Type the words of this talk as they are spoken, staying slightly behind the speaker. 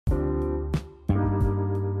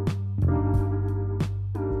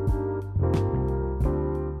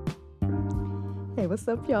what's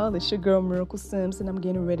up, y'all? It's your girl, Miracle Sims, and I'm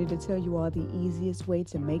getting ready to tell you all the easiest way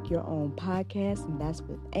to make your own podcast, and that's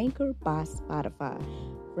with Anchor by Spotify.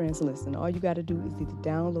 Friends, listen, all you got to do is either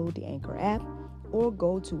download the Anchor app or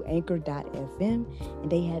go to anchor.fm, and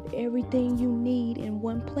they have everything you need in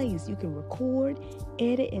one place. You can record,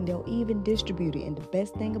 edit, and they'll even distribute it. And the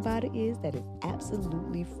best thing about it is that it's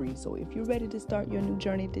absolutely free. So if you're ready to start your new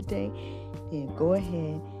journey today, then go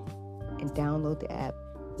ahead and download the app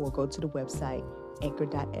or go to the website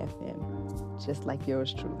anchor.fm, just like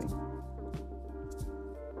yours truly.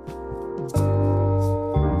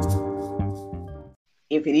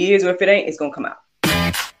 If it is or if it ain't, it's gonna come out.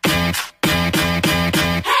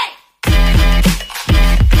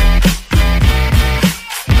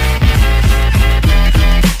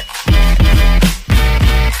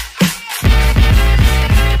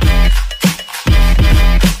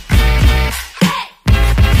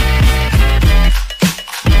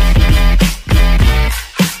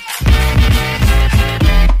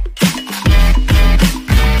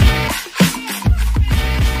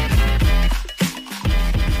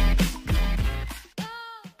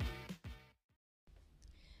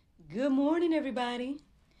 Good morning, everybody.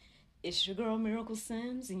 It's your girl, Miracle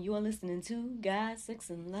Sims, and you are listening to God, Sex,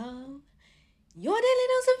 and Love, your daily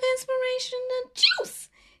dose of inspiration and juice.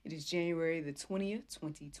 It is January the 20th,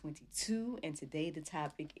 2022, and today the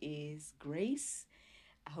topic is grace.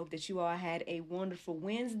 I hope that you all had a wonderful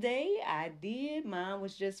Wednesday. I did. Mine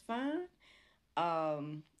was just fine.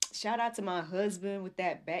 Shout out to my husband with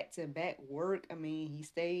that back-to-back work. I mean, he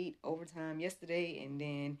stayed overtime yesterday, and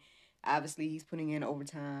then obviously he's putting in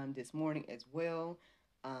overtime this morning as well.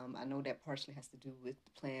 I know that partially has to do with the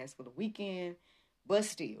plans for the weekend, but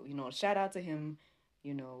still, shout out to him.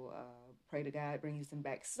 Pray to God brings him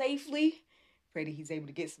back safely. Pray that he's able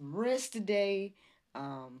to get some rest today.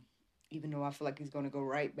 Even though I feel like he's going to go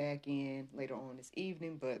right back in later on this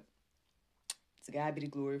evening, but to God be the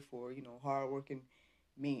glory for, hardworking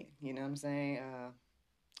men. You know what I'm saying?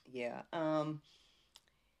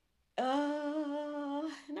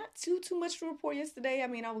 Not too much to report yesterday. I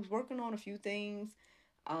mean, I was working on a few things,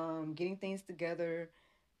 getting things together,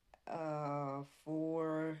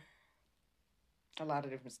 for a lot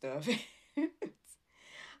of different stuff.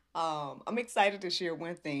 I'm excited to share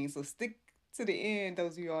one thing, so stick to the end,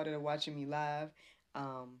 those of y'all that are watching me live.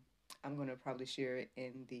 I'm going to probably share it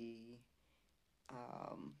in the,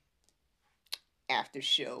 after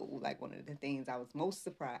show, like one of the things I was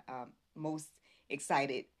most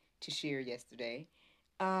excited to share yesterday.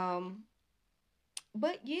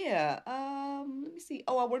 But yeah, let me see.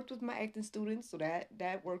 Oh, I worked with my acting students, so that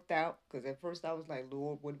worked out. Because at first I was like,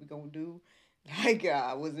 Lord, what are we gonna do? Like,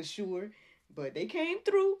 I wasn't sure, but they came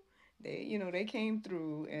through. They came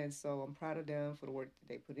through, and so I'm proud of them for the work that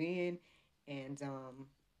they put in. And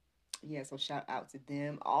yeah, so shout out to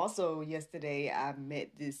them. Also, yesterday I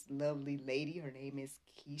met this lovely lady. Her name is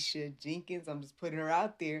Keisha Jenkins. I'm just putting her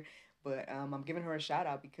out there, but I'm giving her a shout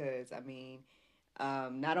out because, I mean,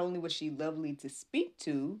 not only was she lovely to speak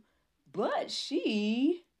to, but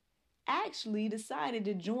she actually decided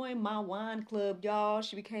to join my wine club, y'all.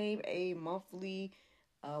 She became a monthly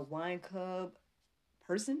wine club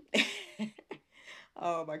person.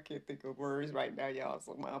 I can't think of words right now, y'all,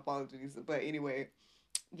 so my apologies. But anyway,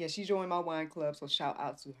 yeah, she joined my wine club, so shout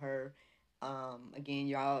out to her. Again,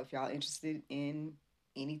 y'all, if y'all interested in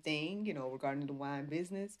anything, regarding the wine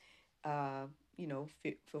business,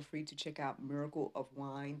 feel free to check out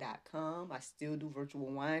miracleofwine.com. I still do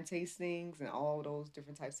virtual wine tastings and all those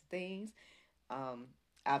different types of things.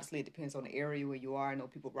 Obviously, it depends on the area where you are. I know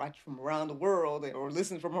people watch from around the world or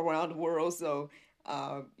listen from around the world, so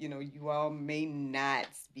you all may not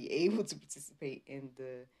be able to participate in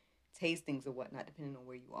the tastings or whatnot, depending on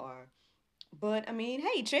where you are. But I mean,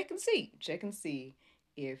 hey, check and see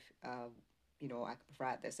if I can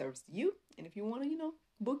provide that service to you. And if you want to,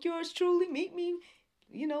 book yours truly, meet me,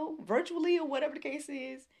 virtually or whatever the case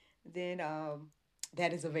is, then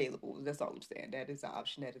that is available. That's all I'm saying. That is an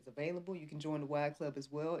option that is available. You can join the wine club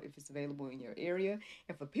as well if it's available in your area.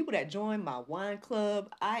 And for people that join my wine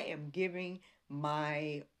club, I am giving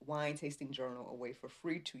my wine tasting journal away for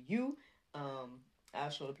free to you. I'll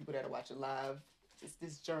show the people that are watching live. It's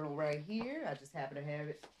this journal right here. I just happen to have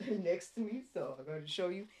it next to me, so I'm going to show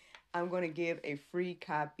you. I'm going to give a free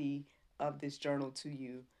copy of this journal to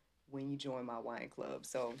you when you join my wine club.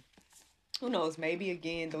 So who knows? Maybe,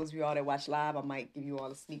 again, those of y'all that watch live, I might give you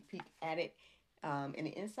all a sneak peek at it in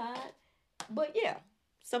the inside. But yeah,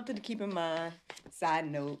 something to keep in mind. Side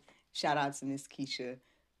note, shout out to Miss Keisha.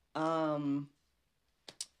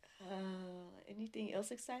 Anything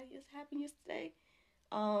else exciting has happened yesterday?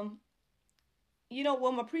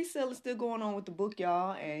 well, my pre-sale is still going on with the book,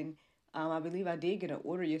 y'all, and I believe I did get an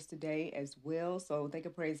order yesterday as well. So thank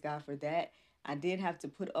and praise God for that. I did have to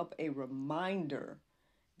put up a reminder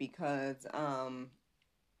because I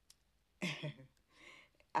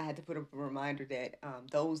had to put up a reminder that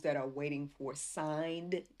those that are waiting for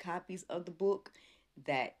signed copies of the book,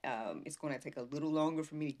 that it's going to take a little longer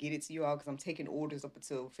for me to get it to you all because I'm taking orders up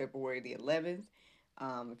until February the 11th.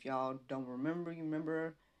 If y'all don't remember, you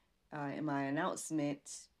remember in my announcement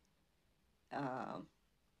uh,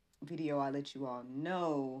 video, I let you all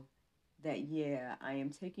know that, yeah, I am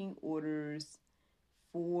taking orders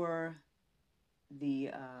for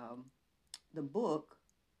the book.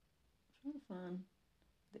 I'm trying to find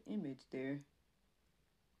the image there.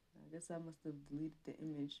 I guess I must have deleted the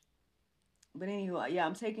image. But anyway, yeah,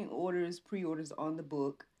 I'm taking pre-orders on the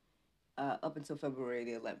book up until February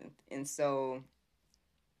the 11th. And so,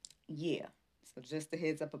 yeah. So just a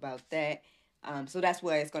heads up about that. So that's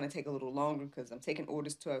why it's going to take a little longer because I'm taking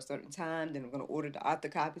orders to a certain time. Then I'm going to order the author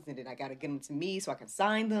copies, and then I got to get them to me so I can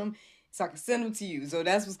sign them, so I can send them to you. So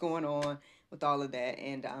that's what's going on with all of that.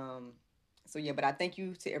 And so yeah, but I thank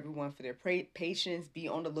you to everyone for their patience. Be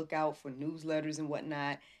on the lookout for newsletters and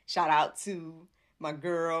whatnot. Shout out to my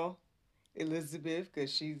girl Elizabeth,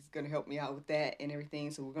 because she's going to help me out with that and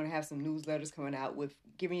everything. So we're going to have some newsletters coming out with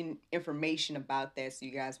giving information about that, so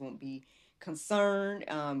you guys won't be concerned.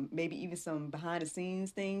 Maybe even some behind the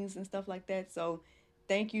scenes things and stuff like that. So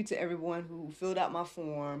thank you to everyone who filled out my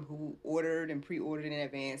form, who ordered and pre-ordered in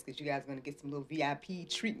advance, because you guys are going to get some little VIP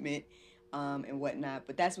treatment and whatnot.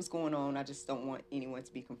 But that's what's going on. I just don't want anyone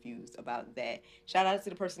to be confused about that. Shout out to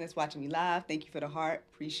the person that's watching me live. Thank you for the heart.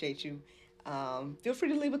 Appreciate you. Feel free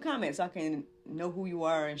to leave a comment so I can know who you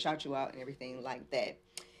are and shout you out and everything like that.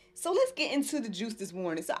 So let's get into the juice this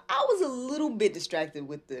morning. So I was a little bit distracted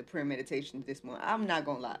with the prayer meditation this morning. I'm not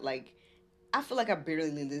gonna lie. Like, I feel like I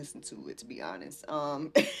barely listened to it, to be honest.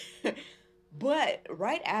 But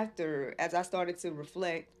right after, as I started to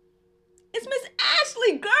reflect, it's Miss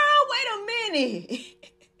Ashley, girl. Wait a minute.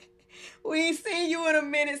 We ain't seen you in a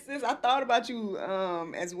minute, sis. I thought about you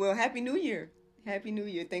as well. Happy New Year. Happy New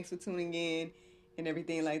Year. Thanks for tuning in and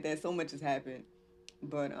everything like that. So much has happened.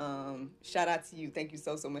 But shout out to you. Thank you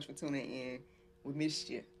so much for tuning in. We missed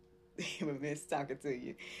you. We missed talking to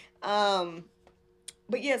you.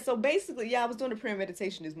 But yeah, so basically, yeah, I was doing a prayer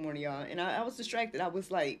meditation this morning, y'all, and I was distracted. I was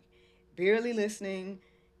like barely listening.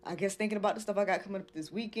 I guess thinking about the stuff I got coming up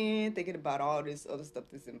this weekend, thinking about all this other stuff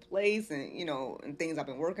that's in place, and and things I've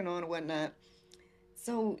been working on and whatnot.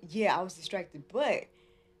 So yeah, I was distracted, but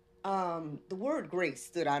the word grace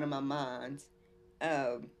stood out in my mind.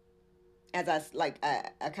 Um, as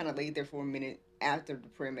I kind of laid there for a minute after the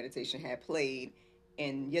prayer meditation had played,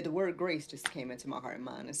 and yeah, the word grace just came into my heart and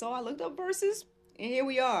mind, and so I looked up verses, and here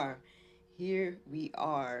we are. Here we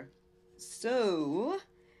are. So,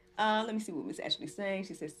 let me see what Miss Ashley's saying.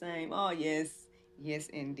 She says, "Same." Oh yes, yes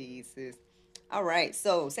indeed, sis. All right.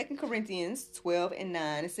 So, 2 Corinthians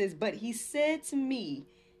 12:9 it says, "But he said to me,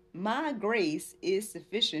 my grace is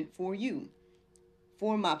sufficient for you.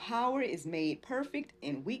 For my power is made perfect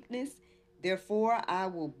in weakness. Therefore, I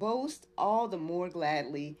will boast all the more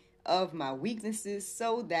gladly of my weaknesses,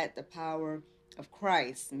 so that the power of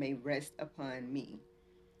Christ may rest upon me."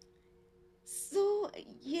 So,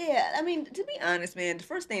 yeah, I mean, to be honest, man, the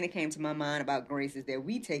first thing that came to my mind about grace is that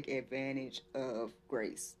we take advantage of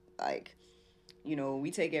grace. Like,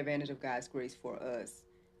 we take advantage of God's grace for us.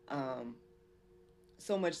 Um,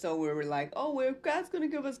 so much so where we're like, oh, well, if God's gonna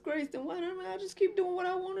give us grace, then why don't I just keep doing what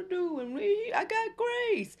I want to do? And I got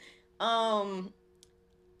grace. Um,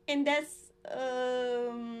 and that's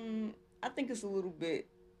I think it's a little bit.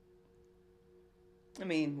 I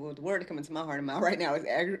mean, well, the word coming to my heart and mind right now is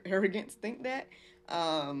arrogant to think that.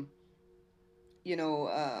 Um,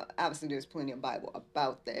 obviously there's plenty of Bible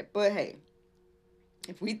about that, but hey,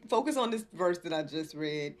 if we focus on this verse that I just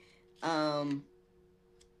read, I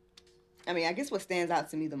mean, I guess what stands out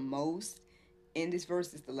to me the most in this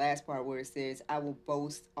verse is the last part where it says, "I will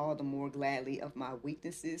boast all the more gladly of my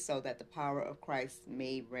weaknesses, so that the power of Christ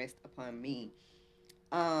may rest upon me."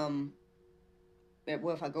 Um,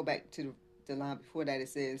 well, if I go back to the line before that, it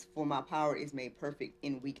says, "For my power is made perfect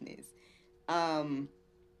in weakness." Um,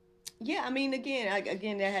 yeah, I mean, again,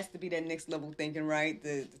 that has to be that next level thinking, right?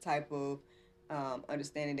 The type of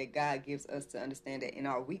understanding that God gives us to understand that in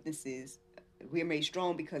our weaknesses, we are made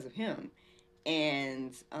strong because of Him.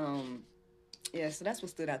 And yeah, so that's what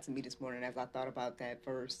stood out to me this morning as I thought about that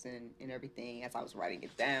verse and everything as I was writing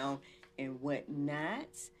it down and whatnot.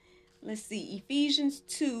 Let's see, Ephesians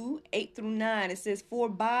 2:8-9. It says, "For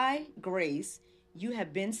by grace you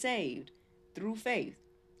have been saved through faith.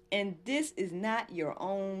 And this is not your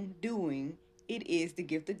own doing, it is the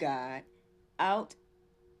gift of God out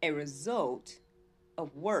a result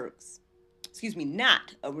of works. Excuse me,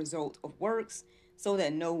 not a result of works, so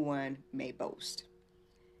that no one may boast.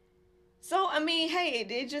 So, I mean, hey,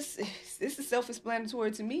 it just, this is self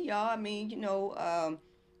explanatory to me, y'all. I mean,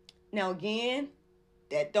 now again,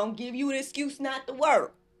 that don't give you an excuse not to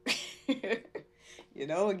work.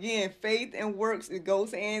 Again, faith and works, it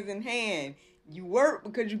goes hands in hand. You work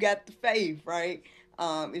because you got the faith, right?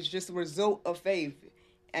 It's just a result of faith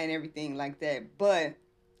and everything like that. But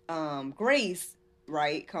grace,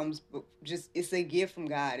 right, comes just, it's a gift from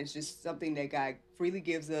God. It's just something that God freely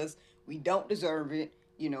gives us. We don't deserve it.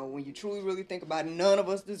 When you truly really think about it, none of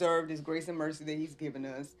us deserve this grace and mercy that He's given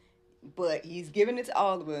us, but He's given it to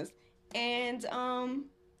all of us. And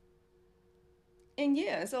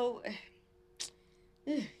yeah, so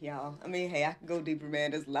y'all, I mean, hey, I can go deeper,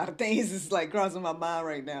 man. There's a lot of things that's like crossing my mind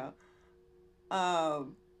right now,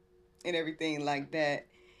 and everything like that.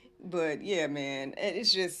 But yeah, man,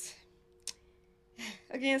 it's just,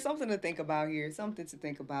 again, something to think about here, something to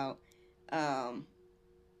think about.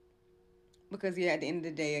 Because yeah, at the end of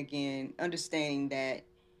the day, again, understanding that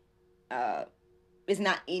it's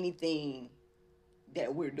not anything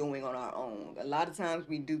that we're doing on our own. A lot of times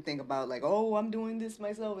we do think about like, oh, I'm doing this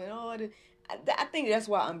myself, and I think that's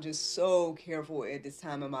why I'm just so careful at this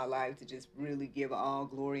time in my life to just really give all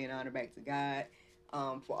glory and honor back to God,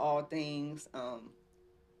 for all things.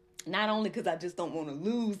 Not only because I just don't want to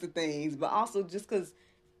lose the things, but also just because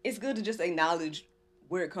it's good to just acknowledge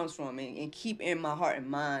where it comes from, and keep in my heart and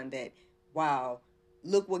mind that, wow,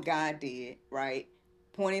 look what God did, right?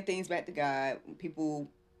 Pointing things back to God. People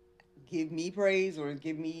give me praise or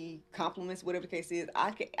give me compliments, whatever the case is,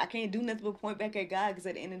 I can't do nothing but point back at God, because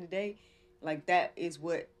at the end of the day, like, that is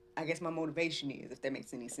what I guess my motivation is, if that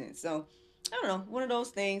makes any sense. So I don't know, one of those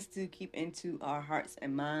things to keep into our hearts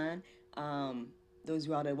and mind. Those of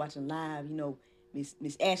y'all that are watching live,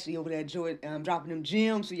 Miss Ashley over there dropping them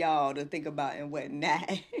gems for y'all to think about and whatnot.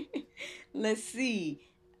 Let's see.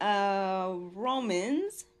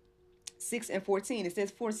 Romans 6:14, it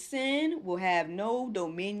says, "For sin will have no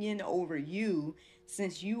dominion over you,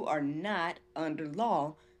 since you are not under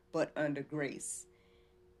law, but under grace."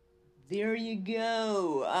 There you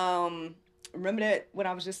go. Remember that what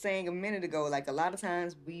I was just saying a minute ago? Like, a lot of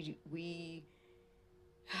times we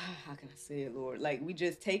how can I say it, Lord? Like, we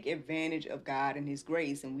just take advantage of God and His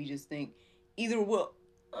grace, and we just think either I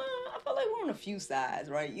feel like we're on a few sides,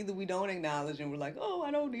 right? Either we don't acknowledge and we're like, oh,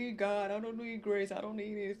 I don't need God, I don't need grace, I don't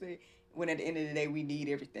need anything. When at the end of the day, we need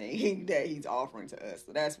everything that He's offering to us.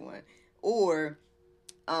 So that's one. Or,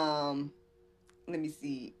 let me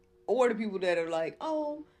see. Or the people that are like,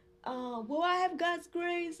 oh, well, I have God's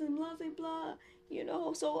grace and blah, blah, blah.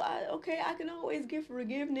 So I can always give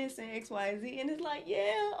forgiveness and X, Y, Z. And it's like,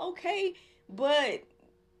 yeah, okay. But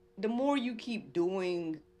the more you keep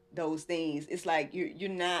doing those things, it's like you're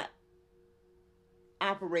not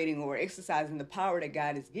operating or exercising the power that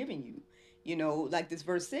God is giving you. Like this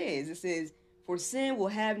verse says, it says, "For sin will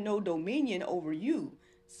have no dominion over you."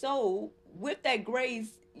 So with that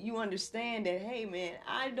grace, you understand that, hey man,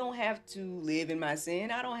 I don't have to live in my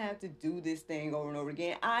sin. I don't have to do this thing over and over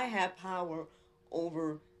again. I have power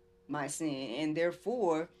over my sin, and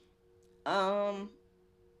therefore, yeah,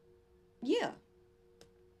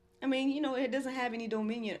 I mean, it doesn't have any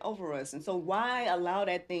dominion over us. And so why allow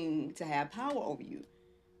that thing to have power over you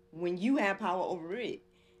when you have power over it?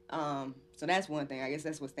 So that's one thing. I guess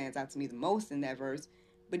that's what stands out to me the most in that verse.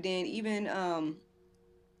 But then even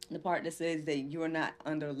the part that says that you're not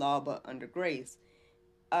under law but under grace.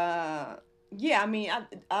 Yeah, I mean,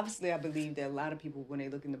 obviously I believe that a lot of people, when they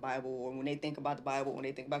look in the Bible, or when they think about the Bible, when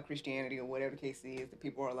they think about Christianity or whatever the case is, that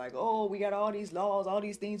people are like, oh, we got all these laws, all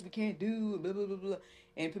these things we can't do, blah, blah, blah, blah.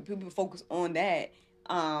 And people focus on that.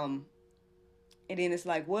 And then it's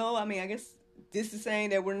like, well, I mean, I guess this is saying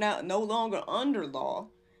that we're no longer under law,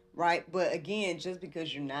 right? But again, just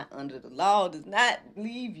because you're not under the law does not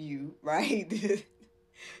leave you, right?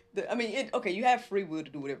 I mean, okay, you have free will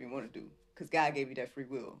to do whatever you want to do, because God gave you that free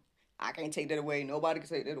will. I can't take that away. Nobody can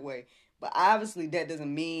take that away. But obviously, that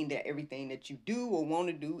doesn't mean that everything that you do or want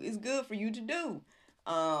to do is good for you to do.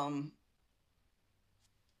 I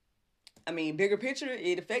mean, bigger picture,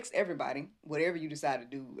 it affects everybody. Whatever you decide to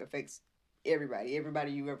do affects everybody.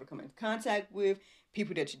 Everybody you ever come in contact with,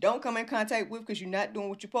 people that you don't come in contact with because you're not doing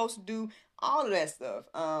what you're supposed to do, all of that stuff.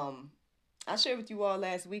 I shared with you all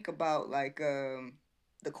last week about like the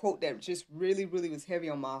quote that just really, really was heavy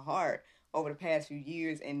on my heart over the past few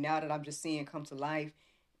years, and now that I'm just seeing come to life,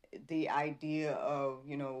 the idea of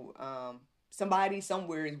somebody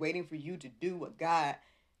somewhere is waiting for you to do what God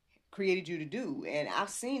created you to do. And I've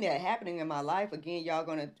seen that happening in my life. Again, y'all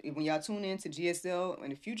gonna, when y'all tune in to GSL in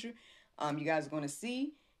the future, you guys are gonna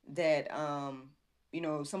see that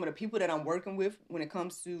some of the people that I'm working with when it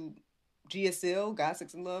comes to GSL, God,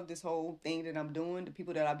 Sex, and Love, this whole thing that I'm doing, the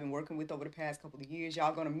people that I've been working with over the past couple of years,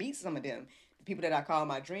 y'all gonna meet some of them, the people that I call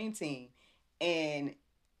my dream team. And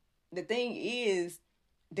the thing is,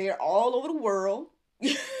 they're all over the world,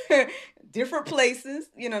 different places.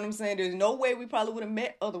 You know what I'm saying? There's no way we probably would have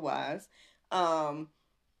met otherwise. Um,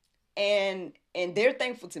 and they're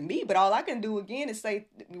thankful to me, but all I can do again is say,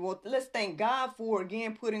 well, let's thank God for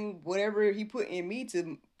again putting whatever He put in me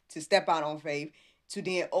to step out on faith, to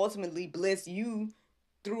then ultimately bless you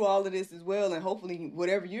through all of this as well, and hopefully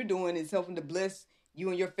whatever you're doing is helping to bless you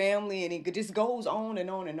and your family, and it just goes on and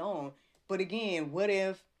on and on. But again, what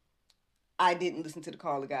if I didn't listen to the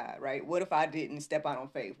call of God, right? What if I didn't step out on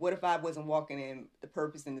faith? What if I wasn't walking in the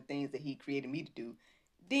purpose and the things that He created me to do?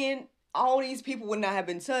 Then all these people would not have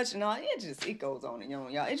been touched, and all it goes on and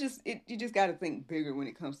on, y'all. You just got to think bigger when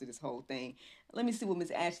it comes to this whole thing. Let me see what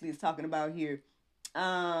Miss Ashley is talking about here.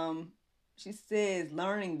 She says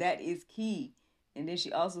learning, that is key, and then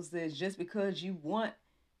she also says just because you want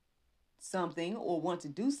something or want to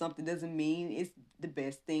do something doesn't mean it's the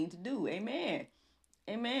best thing to do. Amen.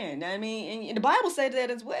 Amen. I mean, and the Bible says that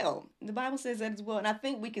as well. The Bible says that as well. And I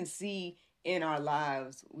think we can see in our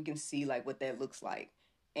lives, we can see like what that looks like.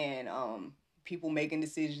 And people making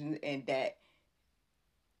decisions and that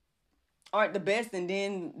aren't the best, and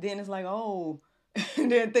then it's like, oh,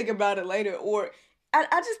 and then think about it later. Or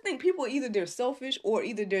I just think people, either they're selfish or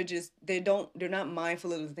either they're not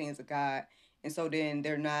mindful of the things of God. And so then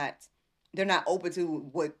they're not open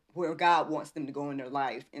to where God wants them to go in their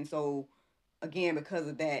life. And so again, because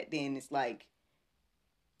of that, then it's like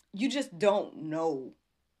you just don't know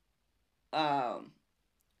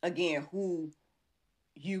again who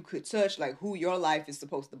you could touch, like who your life is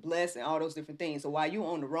supposed to bless and all those different things. So while you're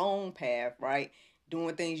on the wrong path, right,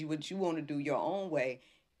 doing things what you want to do your own way,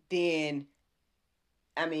 then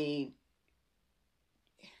I mean,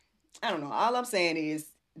 I don't know. All I'm saying is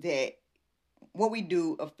that what we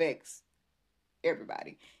do affects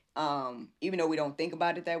everybody. Even though we don't think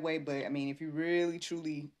about it that way, but I mean, if you really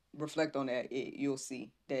truly reflect on that, you'll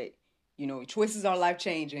see that, choices are life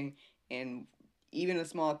changing, and even the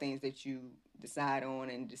small things that you decide on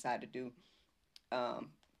and decide to do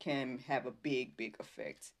can have a big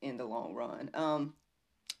effect in the long run.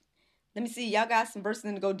 Let me see. Y'all got some verses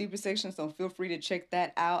in the Go Deeper section, so feel free to check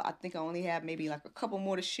that out. I think I only have maybe like a couple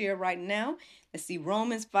more to share right now. Let's see.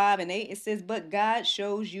 Romans 5:8. It says, but God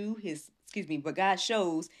shows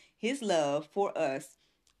His love for us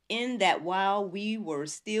in that while we were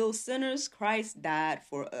still sinners, Christ died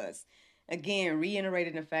for us. Again,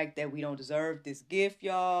 reiterating the fact that we don't deserve this gift,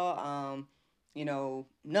 y'all.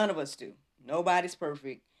 None of us do. Nobody's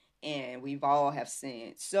perfect, and we've all have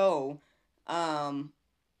sinned. So,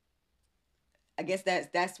 I guess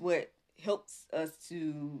that's what helps us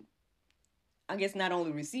to, I guess, not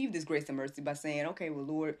only receive this grace and mercy by saying, okay, well,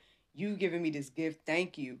 Lord, you giving me this gift,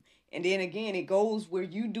 thank you. And then again, it goes where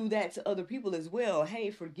you do that to other people as well. Hey,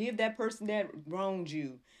 forgive that person that wronged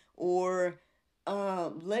you, or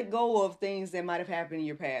let go of things that might have happened in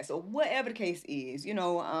your past, or whatever the case is.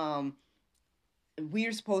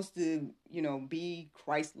 We're supposed to, be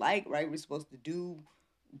Christ-like, right? We're supposed to do.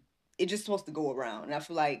 It's just supposed to go around. And I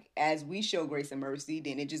feel like as we show grace and mercy,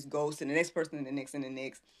 then it just goes to the next person and the next and the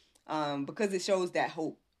next, because it shows that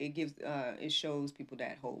hope. It shows people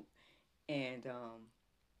that hope. And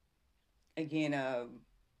again,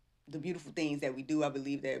 the beautiful things that we do, I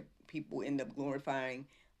believe that people end up glorifying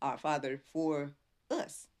our Father for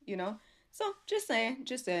us, So just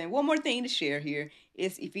saying. One more thing to share here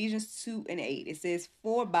is Ephesians 2:8. It says,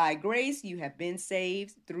 for by grace you have been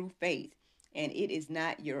saved through faith, and it is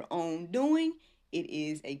not your own doing. It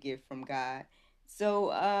is a gift from God. So,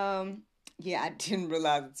 yeah, I didn't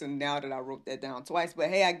realize it until now that I wrote that down twice. But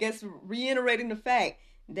hey, I guess reiterating the fact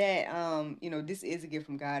that, this is a gift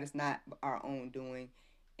from God. It's not our own doing.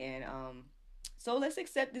 And so let's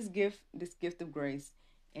accept this gift of grace,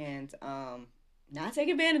 and not take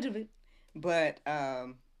advantage of it, but, I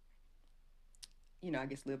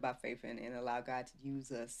guess live by faith and allow God to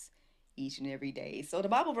use us each and every day. So the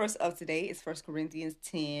Bible verse of today is 1 Corinthians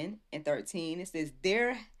 10:13. It says,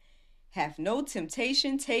 there hath no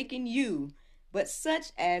temptation taken you, but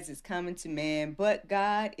such as is common to man. But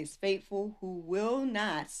God is faithful, who will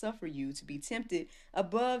not suffer you to be tempted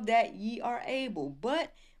above that ye are able,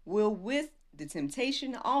 but will with the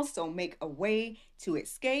temptation also make a way to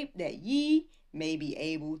escape, that ye may be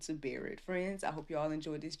able to bear it. Friends, I hope you all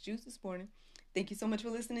enjoyed this juice this morning. Thank you so much for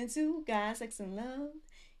listening to God, Sex, and Love.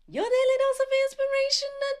 your daily dose of inspiration,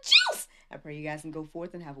 the juice. I pray you guys can go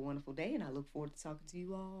forth and have a wonderful day, and I look forward to talking to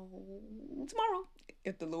you all tomorrow,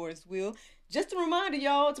 if the Lord's will. Just a reminder,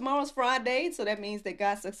 y'all, tomorrow's Friday, so that means that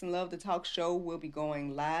God, Sex, and Love, the talk show, will be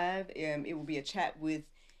going live. It will be a chat with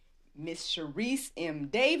Miss Sharice M.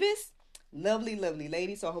 Davis. Lovely, lovely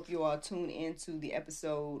lady. So I hope you all tune into the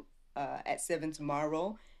episode at 7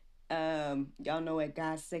 tomorrow. Y'all know at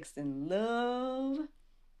God, Sex, and Love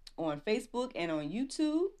on Facebook and on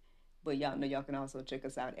YouTube. But y'all know y'all can also check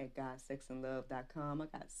us out at godsexandlove.com. I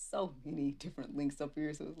got so many different links up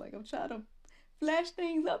here, so it's like I'm trying to flash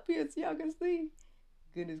things up here so y'all can see.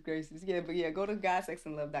 Goodness gracious. Yeah, but yeah, go to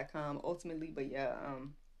godsexandlove.com ultimately. But yeah,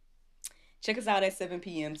 check us out at 7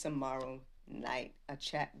 p.m. tomorrow night. A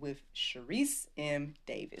chat with Sharice M.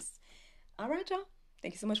 Davis. All right, y'all.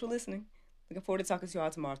 Thank you so much for listening. Looking forward to talking to you all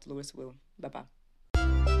tomorrow, if the Lord's will. Bye-bye.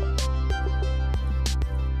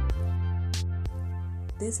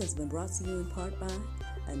 This has been brought to you in part by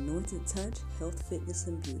Anointed Touch Health, Fitness,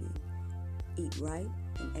 and Beauty. Eat right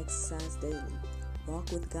and exercise daily.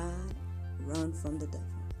 Walk with God. Run from the devil.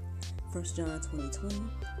 1 John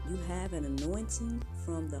 20:20. You have an anointing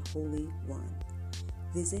from the Holy One.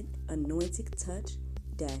 Visit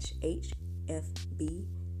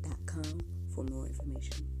anointedtouch-hfb.com for more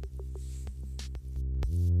information.